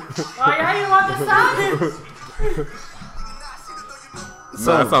 Oh, yeah, you want the song?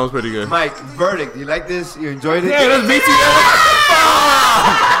 So, That sounds pretty good. Mike, verdict. You like this? You enjoyed it? Yeah, that's BTS.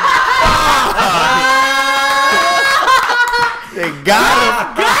 They got him.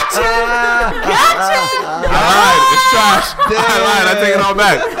 I lied. It's trash. I lied. I take it all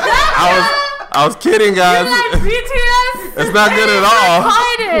back. I was kidding, guys. BTS. It's not good at all.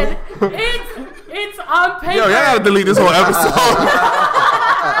 Hide it's on paper. Yo, y'all gotta delete this whole episode.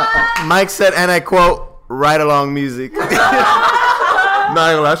 Mike said, and I quote, "Right along music."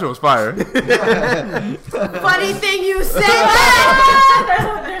 Nah, that shit was fire. Funny thing you say.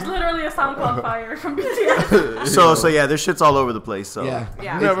 There's literally a song called Fire from BTS. so yeah, their shit's all over the place. So Yeah.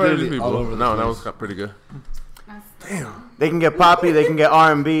 Yeah. It's Never heard of literally these all people. over the No, that place. was pretty good. song. They can get poppy, they can get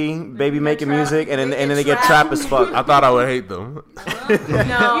R&B, baby making music, and then they get trap as fuck. I thought I would hate them.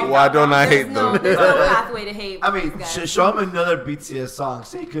 No. Why don't I hate them? There's no pathway to hate. I mean, these guys. show them another BTS song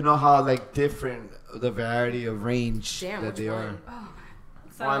so you can know how like different the variety of range Damn, that which they are. one?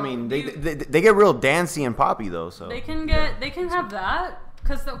 So Well, I mean, they you- get real dancey and poppy though. So they can have that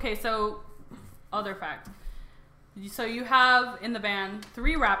because so other fact. So you have in the band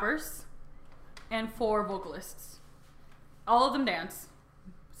 3 rappers and 4 vocalists. All of them dance.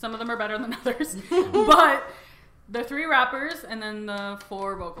 Some of them are better than others, but the 3 rappers and then the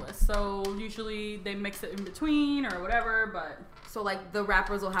 4 vocalists. So usually they mix it in between or whatever, but. So like the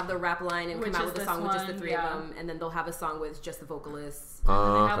rappers will have the rap line and Which come out is with a this song with just the one, 3 yeah. of them, and then they'll have a song with just the vocalists. And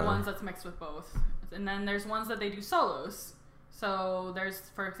then they have okay. ones that's mixed with both. And then there's ones that they do solos. So there's,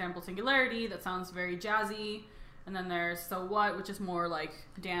 for example, Singularity that sounds very jazzy. And then there's So What, which is more like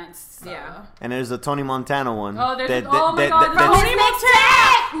dance. Yeah. and there's the Tony Montana one. Oh, there's that- oh my that- god, that- Tony that's-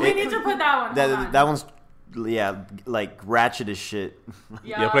 Montana! We need to put that one. Hold that on. one's like ratchet as shit.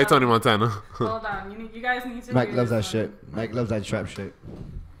 Yeah, play Tony Montana. Hold on, you guys need to. Mike do loves that this one. shit. Mike loves that trap shit.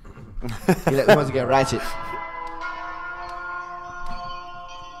 He wants to get ratchet.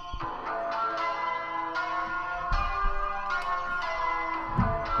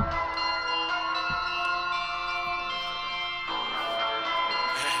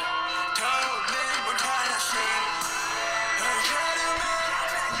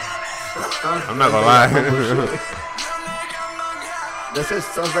 I'm not gonna lie. That says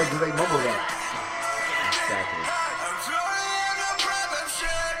sounds like just like mumble rap. Exactly.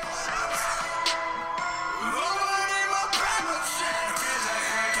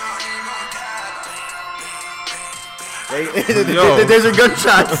 There's your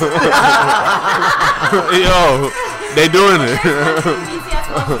gunshots. Yo, they doing it. BTS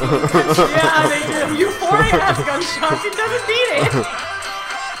loves to do that. Yeah, they do. Euphoria has gunshots. It doesn't beat it.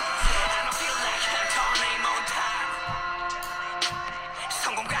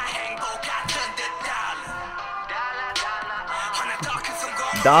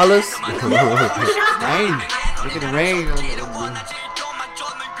 Dollars. Rain. Look at the rain.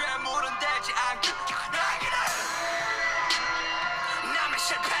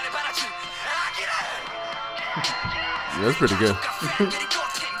 That's pretty good.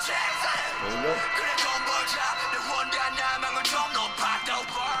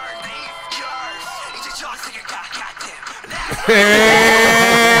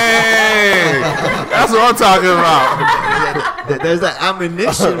 Hey, that's what I'm talking about. There's that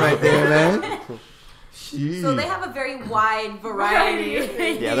ammunition right there, man. So they have a very wide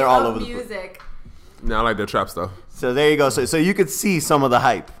variety Yeah, they're all of over the place. music. Now I like their trap stuff. So there you go. So you could see some of the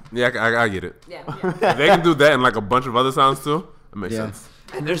hype. Yeah, I get it. Yeah. If they can do that and like a bunch of other sounds too, it makes Yeah. sense.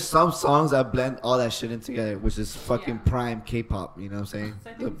 And there's some songs that blend all that shit in together, which is fucking Yeah. prime K-pop. You know what I'm saying? So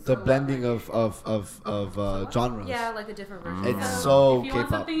I The, think the So blending What of genres. Yeah, like a different version. It's So so if you want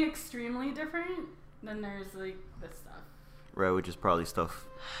K-pop. something extremely different, then there's like this stuff. Right, which is probably stuff.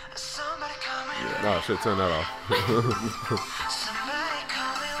 Oh shit, turn that off.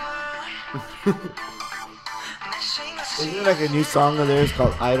 Isn't there like a new song of theirs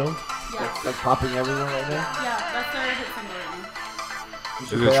called Idol? Yeah. That's like popping everywhere right now. Yeah, that's their hit single right now. You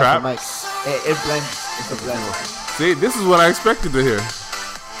should Is it play off trap? the mic. It blends. It's a blend. See, this is what I expected to hear. Yeah,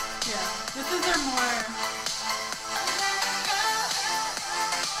 this is their more.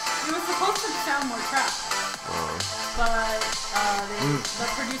 It was supposed to sound more trap, but the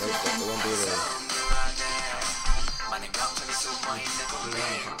producers didn't.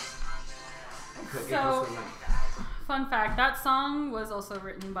 So, fun fact: that song was also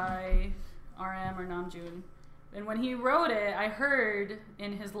written by RM or Namjoon, and when he wrote it, I heard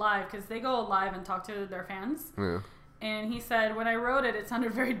in his live because they go live and talk to their fans. Yeah. And he said, when I wrote it, it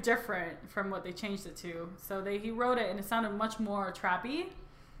sounded very different from what they changed it to. So he wrote it, and it sounded much more trappy.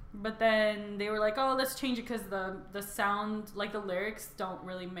 But then they were like, oh, let's change it because the sound, like the lyrics, don't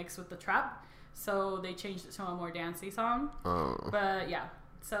really mix with the trap. So they changed it to a more dancey song. Oh. But yeah,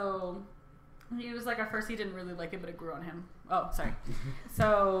 so he was like, at first he didn't really like it, but it grew on him. Oh, sorry.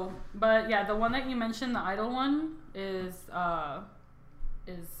 So, but yeah, the one that you mentioned, the Idol one, is a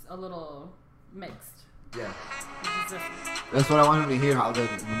little mixed. Yeah. Which is this one. That's what I wanted to hear, how the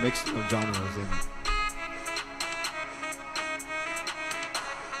mix of genres and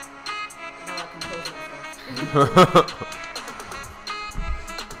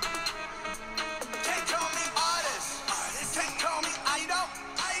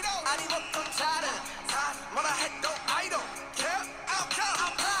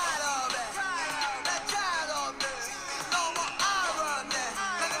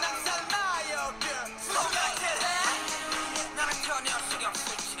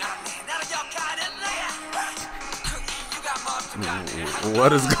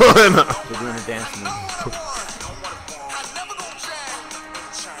What is going on? They're doing a dance move.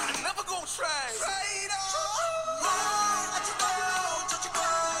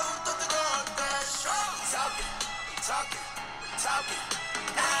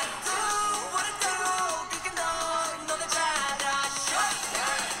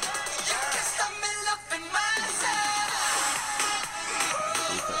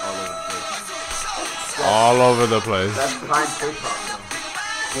 All over the place. That's behind K-pop.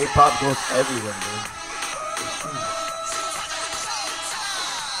 K-pop goes everywhere, man.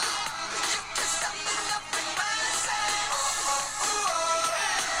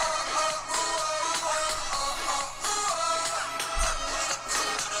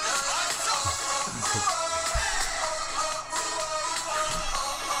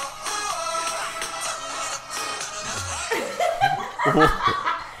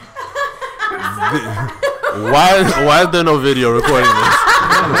 Why is there no video recording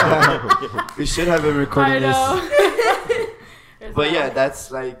this? We should have been recording I know. this. But yeah,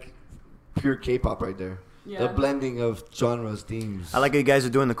 that's like pure K-pop right there. Yeah. The blending of genres, themes. I like how you guys are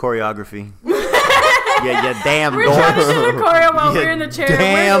doing the choreography. yeah, damn We're trying to do dorks. the choreo while Yeah, we're in the chair.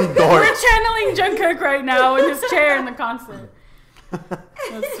 damn we're dorks. channeling Jungkook right now in his chair in the concert.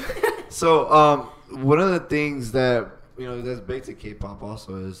 So, one of the things that that's big to K-pop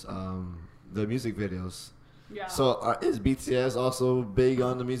also is the music videos. Yeah. So, is BTS also big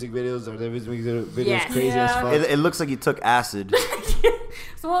on the music videos? Are their music videos Yes. crazy as Yeah. fuck? It looks like you took acid.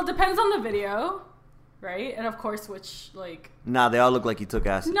 So well, it depends on the video, right? And of course, which like Nah, they all look like you took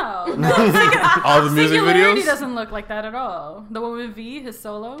acid. no, All the music Singularity videos? doesn't look like that at all. The one with V, his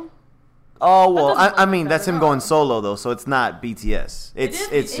solo. Oh well, doesn't look I like mean that that's at him all. going solo though, so it's not BTS. It's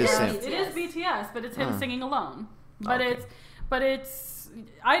just him. It is BTS, but it's him singing alone. But Okay. it's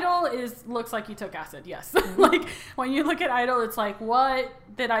Idol looks like he took acid. Yes, like when you look at Idol, it's like what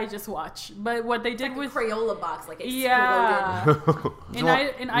did I just watch? But what they did Like with a Crayola box, like exploded. yeah,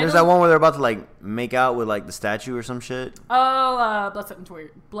 in There's Idol, that one where they're about to like make out with like the statue or some shit. blood, sweat, and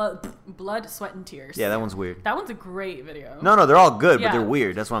tears. Blood, sweat, and tears. Yeah, that one's weird. That one's a great video. No, they're all good, but Yeah. they're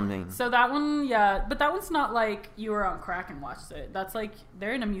weird. That's what I'm saying. So that one, yeah, but that one's not like you were on crack and watched it. That's like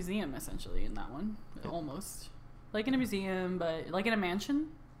they're in a museum essentially in that one, almost like in a museum, but like in a mansion,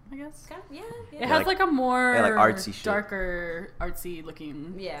 I guess. Kind of, yeah. It has like a more like artsy shit. darker, artsy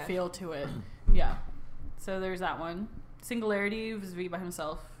looking Yeah. feel to it. Yeah. So there's that one. Singularity was V by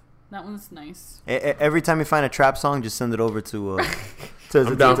himself. That one's nice. Every time you find a trap song, just send it over to.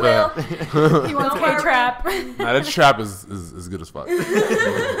 I'm down for that. He wants Don't a worry. trap. Nah, that trap is good as fuck.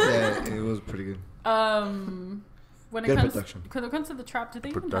 Yeah, it was pretty good. When Good it comes production. when it comes to the trap, did they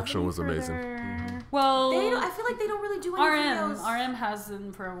even have Production any was amazing. further- Well, I feel like they don't really do any videos. RM has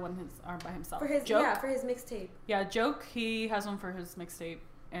them for one by himself. for his Joke, for his mixtape. yeah, Joke. He has one for his mixtape,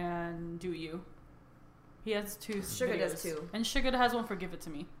 and Do You. He has two. Sugar videos. does too. And Sugar has one for Give It to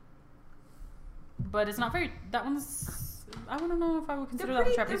Me. But it's not very. That one's. I don't know if I would consider that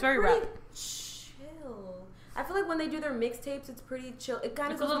a trap. It's very rap. Chill. I feel like when they do their mixtapes, it's pretty chill. It kind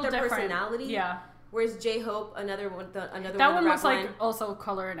of It's a goes little with their different. personality. Yeah, Whereas J-Hope, another that one one looks rap like line. also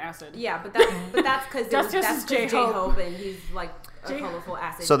color and acid. Yeah, but that's because That's just that's J-Hope. J-Hope and he's like a J- colorful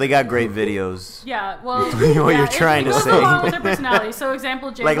acid. So they got great videos. Yeah, well, What you're trying to it goes say. along with their personality. So,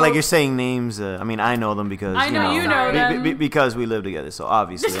 example, J. Like you're saying names. I mean, I know them because I know you know them. because we live together. So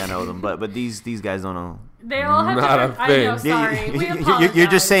obviously I know them. But these guys don't know. They all have Not a different. I know. thing. Sorry, we You're apologize.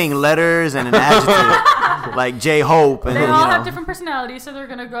 just saying letters and an adjective, like J Hope, and They you all know. have different personalities, so they're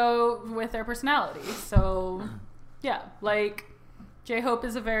gonna go with their personality. So, yeah, like J Hope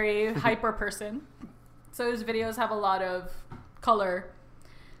is a very hyper person, so his videos have a lot of color,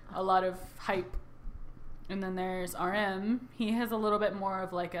 a lot of hype. And then there's RM. He has a little bit more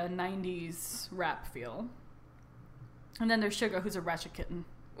of like a '90s rap feel. And then there's Sugar, who's a ratchet kitten.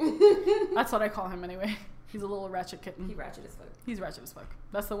 That's what I call him anyway. He's a little ratchet kitten. he ratchet as fuck. He's ratchet as fuck.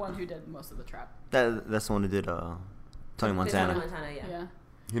 That's the one who did most of the trap. That's the one who did Tony Montana. Tony Montana, yeah. Yeah.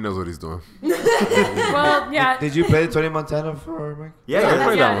 He knows what he's doing. Well, yeah. Did you play Tony Montana for Mike? Yeah, I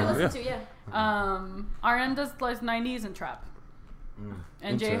played yeah, that one. Listen Yeah. to, yeah. RM does like '90s and trap, and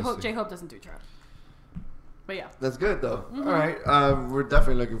Interesting. J Hope doesn't do trap. But yeah. That's good though. Mm-hmm. All right, we're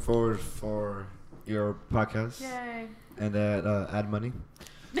definitely looking forward for your podcast Yay. and ad money.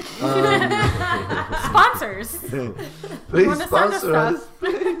 Sponsors. Please wanna send us sponsor us. stuff.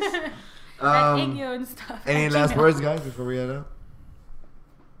 please. And Iggy and stuff. Any at last Gmail. words, guys, before we head out?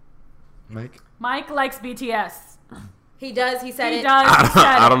 Mike. Mike likes BTS. He does. He said He it. does. He said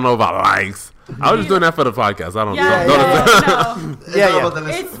I it. don't know about likes. I was just doing that for the podcast. I don't Yeah, know. no. It's Yeah, all yeah. about the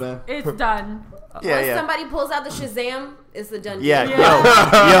listeners, man. It's done. Once somebody pulls out the Shazam, it's the done deal.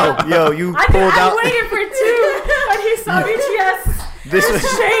 Yeah, yo, you pulled out. I waited for 2, but he saw BTS. This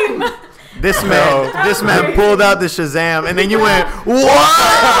shame. This man pulled out the Shazam, and then you went,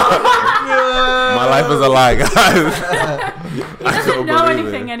 what? My life is a lie, guys. He doesn't know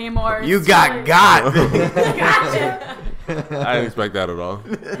anything anymore. You got. Gotcha. I didn't expect that at all.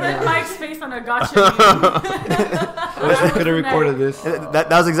 Put Mike's face on a gotcha. I wish we could have recorded this. That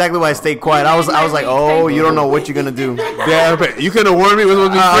was exactly why I stayed quiet. I was like, oh, you don't know what you're gonna do. Damn, you could have warned me. We're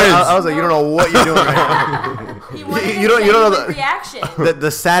supposed to be friends. I was like, you don't know what you're doing right now. You don't know the reaction.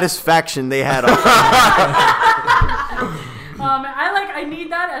 The satisfaction they had on. I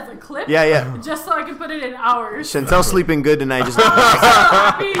need that as a clip. Yeah. Just so I can put it in hours. Chantel's sleeping good tonight. Just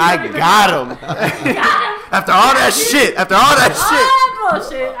I got him. After all that shit.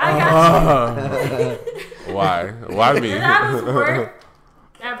 Bullshit. I got you. Why? Why me? That was worth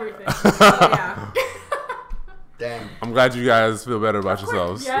everything. Yeah. Damn. I'm glad you guys feel better about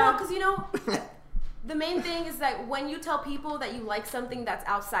yourselves. Yeah, because the main thing is that when you tell people that you like something that's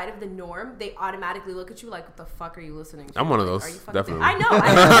outside of the norm, they automatically look at you like, what the fuck are you listening to? I'm one of Like, those, are you fucking definitely.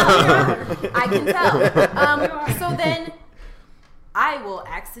 I can tell. So then I will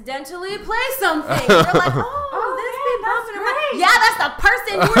accidentally play something. They're like, oh this be bumping. I'm like, yeah, that's the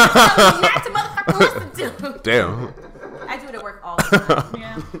person you were just telling me not to motherfucking listen to. Damn. I do it at work all the time.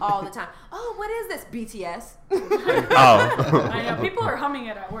 Yeah. All the time. Oh, what is this? BTS. Oh. I know. People are humming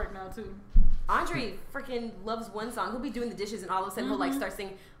it at work now, too. Andre freaking loves one song. He'll be doing the dishes and all of a sudden he'll like start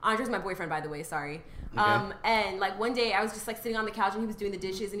singing. Andre's my boyfriend, by the way. Sorry. Okay. And like one day I was just like sitting on the couch and he was doing the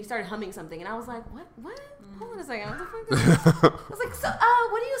dishes and he started humming something and I was like, what? Hold on a second. What the fuck is this? I was like, so,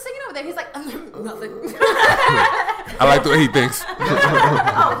 what are you singing over there? He's like, nothing. I like the way he thinks.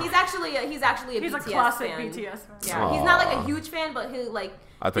 Oh, he's actually a He's BTS a classic fan. BTS fan. Yeah, he's not like a huge fan, but he like.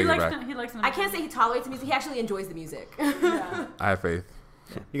 I take it back. He likes them. I can't say he tolerates the music. He actually enjoys the music. Yeah. I have faith.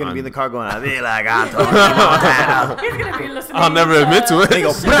 You're gonna be in the car going, I be like, I'm talking about He's gonna be listening. I'll never admit to it. They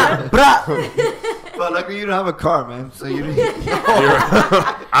go, brah, brah. But luckily you don't have a car, man. So you.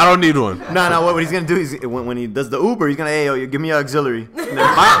 I don't need one. No. What he's gonna do is when he does the Uber, he's gonna, hey, yo, give me your auxiliary.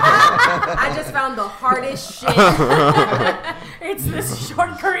 I just found the hardest shit. It's this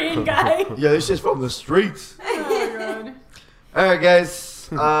short Korean guy. Yeah, this shit's from the streets. Oh, God. All right, guys.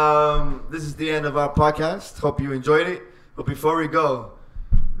 This is the end of our podcast. Hope you enjoyed it. But before we go,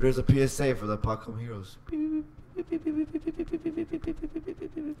 there's a PSA for the Popcorn Heroes.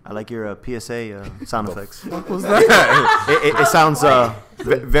 I like your PSA sound effects. What was that? It sounds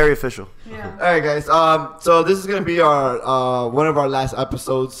very official. Yeah. All right, guys. So this is gonna be our one of our last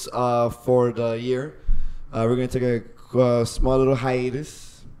episodes for the year. We're gonna take a small little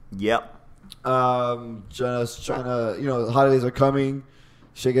hiatus. Yep. Just trying to, the holidays are coming.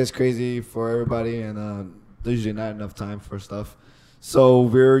 Shit gets crazy for everybody, and there's usually not enough time for stuff. So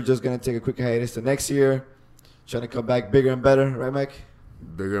we're just gonna take a quick hiatus to next year. Trying to come back bigger and better, right, Mike?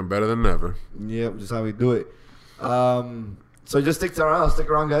 Bigger and better than ever. Yep, just how we do it. So just stick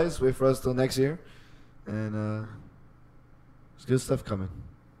around, guys. Wait for us till next year, and there's good stuff coming.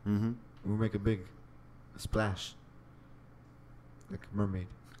 Mm-hmm. We'll make a big splash, like a mermaid.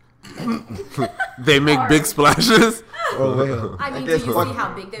 They make big splashes. Or a whale. I mean, do guess you fuck- see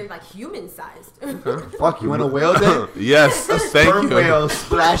how big they're like human sized? Fuck, you want a whale then? Yes, thank Sperm you. whale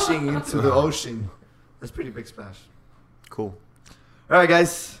splashing into the ocean. That's a pretty big splash. Cool. All right,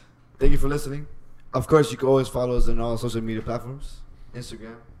 guys. Thank you for listening. Of course, you can always follow us on all social media platforms.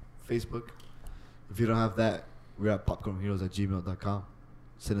 Instagram, Facebook. If you don't have that, we're at popcornheroes@gmail.com.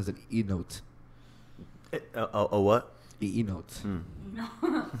 Send us an e-note. A what? E-note.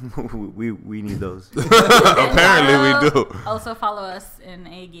 We need those. Apparently we do. Also follow us in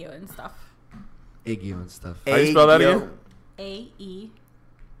Aegyo and stuff. Aegyo and stuff. How you spell that again? AEGYO.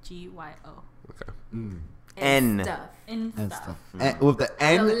 Okay. N. Stuff. In And stuff. stuff. With the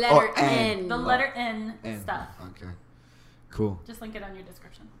N The letter or N. The letter N, N. stuff. Okay. Cool. Just link it on your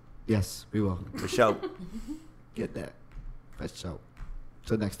description. Yes, we will. For sure. Get that. Let's show.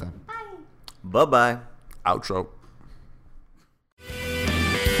 Till next time. Bye-bye. Outro.